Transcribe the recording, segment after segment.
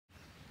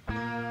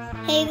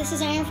Hey, this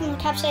is Aaron from the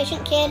Top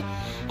Station Kid,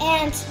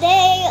 and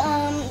today,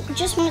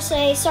 just want to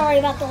say sorry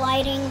about the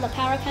lighting. The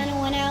power kind of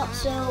went out,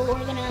 so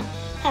we're gonna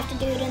have to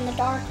do it in the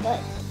dark,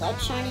 but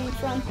light shining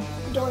from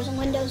the doors and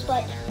windows.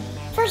 But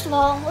first of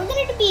all, we're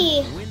gonna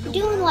be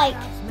doing like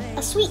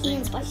a sweet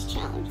and spicy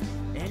challenge,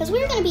 because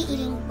we're gonna be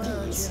eating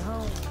these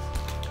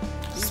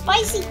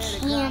spicy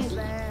candy.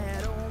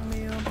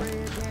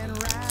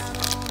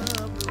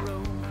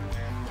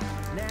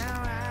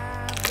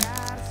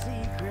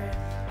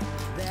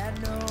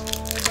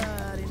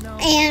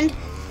 And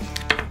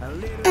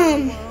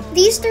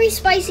these 3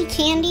 spicy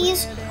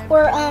candies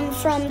were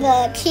from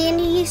the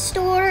candy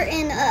store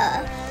in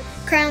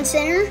Crown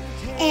Center,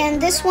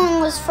 and this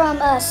one was from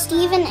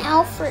Stephen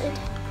Alfred.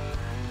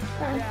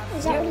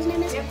 Is that what his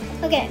name is?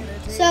 Okay,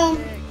 so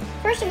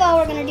first of all,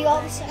 we're gonna do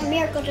all this. A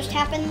miracle just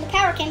happened. The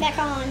power came back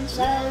on,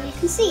 so you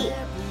can see.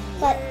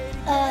 But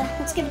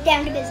let's get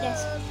down to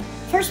business.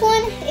 First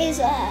one is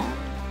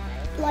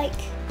like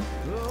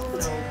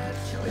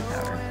chili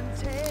powder.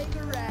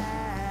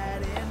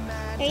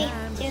 3, 2,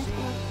 1.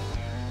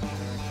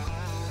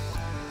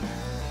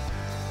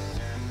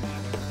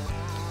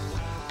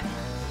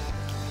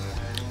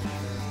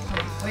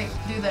 Wait,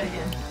 do that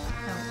again.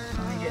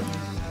 Let me get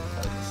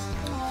focus.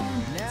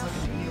 It's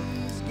looking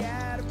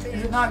at you.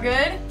 Is it not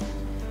good?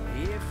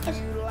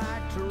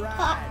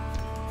 Hot.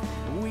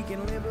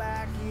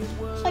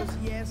 It's like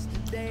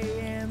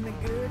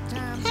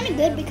kind of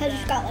good because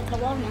it's got like a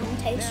watermelon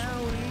taste.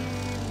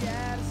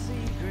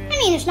 I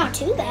mean, it's not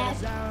too bad.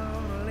 I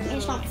mean,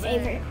 it's not my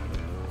favorite.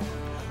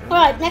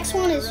 Alright, next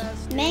one is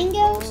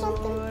mango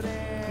something. You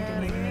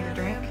didn't even need a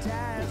drink?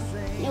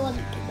 It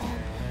wasn't too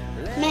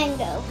bad.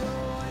 Mango.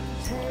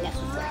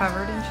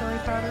 Covered in chili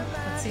powder?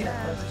 Let's see that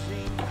first.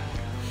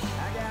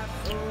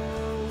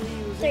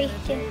 3,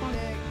 2, 1.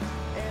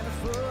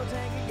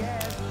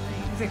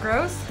 Is it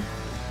gross?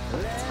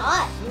 It's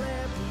hot.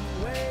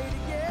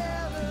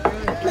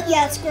 Really?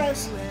 Yeah, it's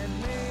gross.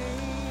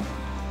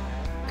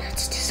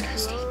 It's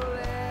disgusting.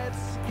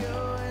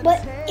 But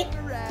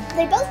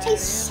they both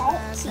taste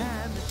salty.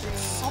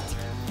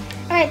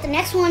 Alright, the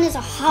next one is a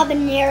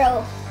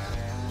habanero.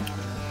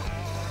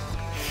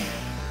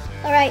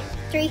 Alright,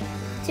 3,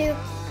 2,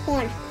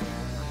 1.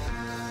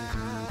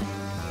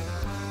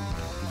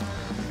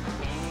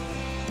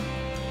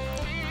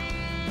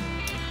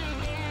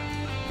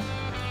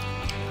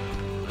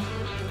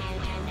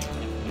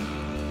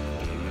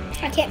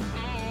 I can't.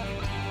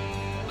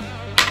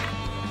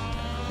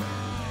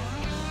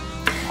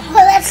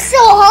 Oh, that's so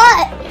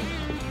hot!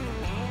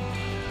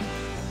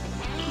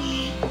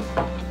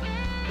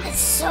 It's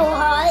so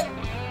hot.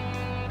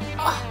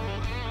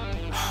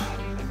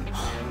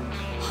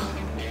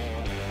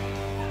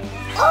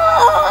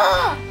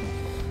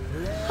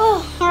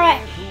 Oh, all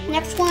right.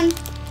 Next one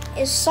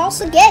is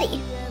salsa-getti.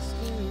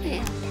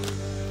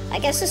 I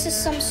guess this is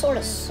some sort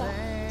of sauce.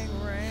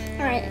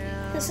 All right,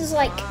 this is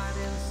like.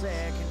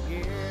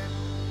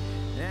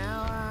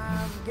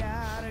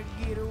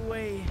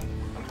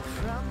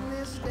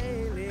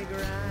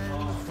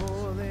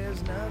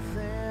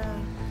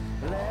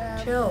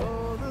 Chill.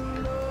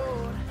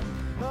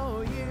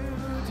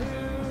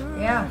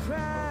 Yeah.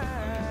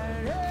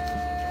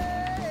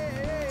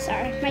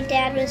 Sorry, my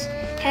dad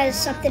has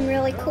something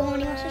really cool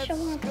and he wants to show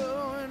me.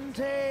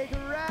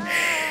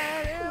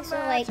 So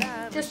like,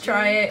 Just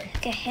try it.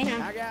 okay, hang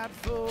on.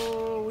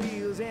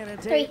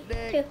 3,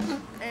 2,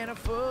 1. And a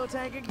full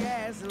tank of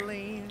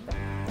gasoline.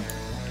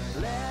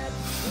 Let's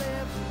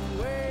slip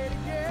away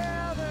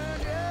together,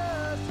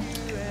 just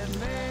you and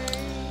me.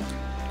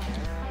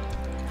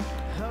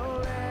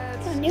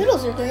 The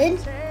noodles are good.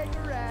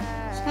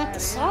 It's not the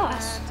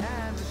sauce.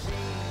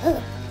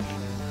 Ugh.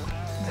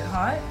 Is it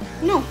hot?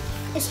 No,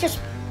 it's just,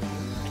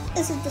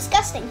 this is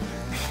disgusting.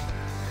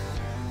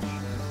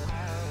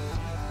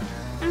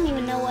 I don't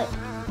even know what,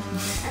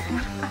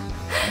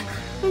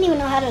 I don't even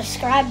know how to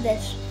describe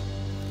this.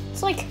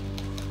 It's like,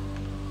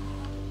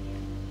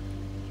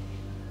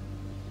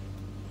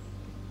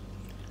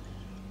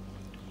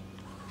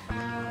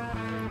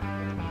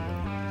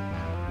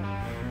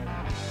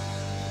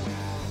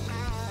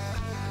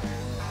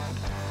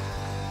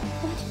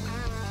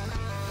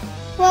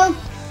 well,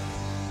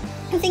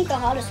 I think the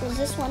hottest was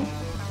this one.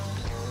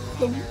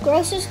 The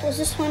grossest was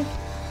this one.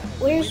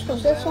 Weirdest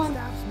was this one.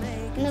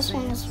 And this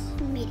one was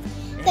medium.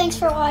 Thanks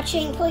for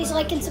watching. Please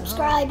like and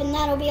subscribe, and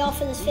that'll be all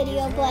for this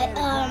video. But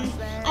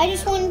I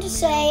just wanted to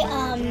say,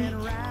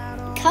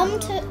 come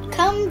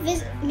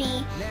visit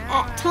me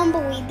at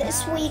Tumbleweed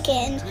this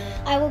weekend.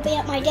 I will be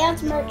at my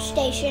dad's merch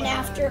station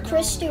after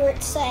Chris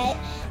Stewart's set,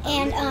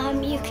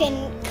 and you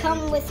can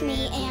come with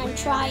me and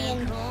try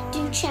and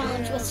do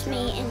challenge with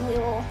me, and we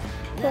will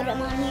put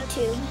them on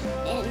YouTube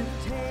and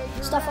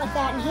stuff like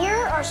that. And here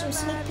are some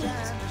sneak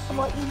peeks of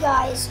what you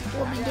guys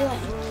will be doing.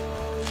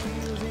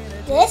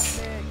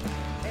 This,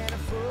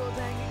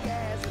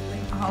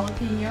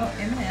 Jalapeno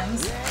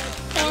M&Ms.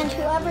 and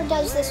whoever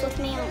does this with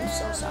me, I'm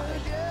so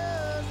sorry.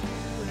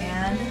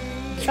 And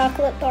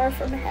Chocolate bar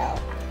from hell.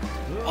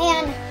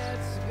 And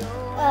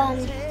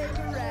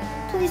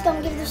please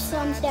don't give this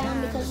thumbs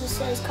down because this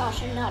says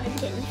caution, not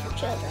intended for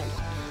children.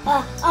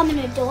 I'm an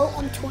adult,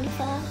 I'm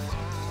 25.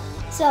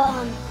 So,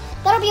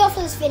 that'll be all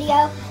for this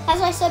video.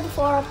 As I said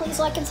before, please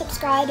like and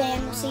subscribe,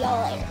 and we'll see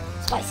y'all later.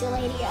 Spicy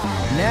Lady,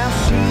 Now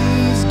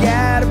she's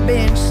got a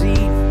bench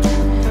seat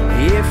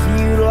if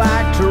you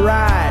like to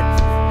ride.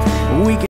 We can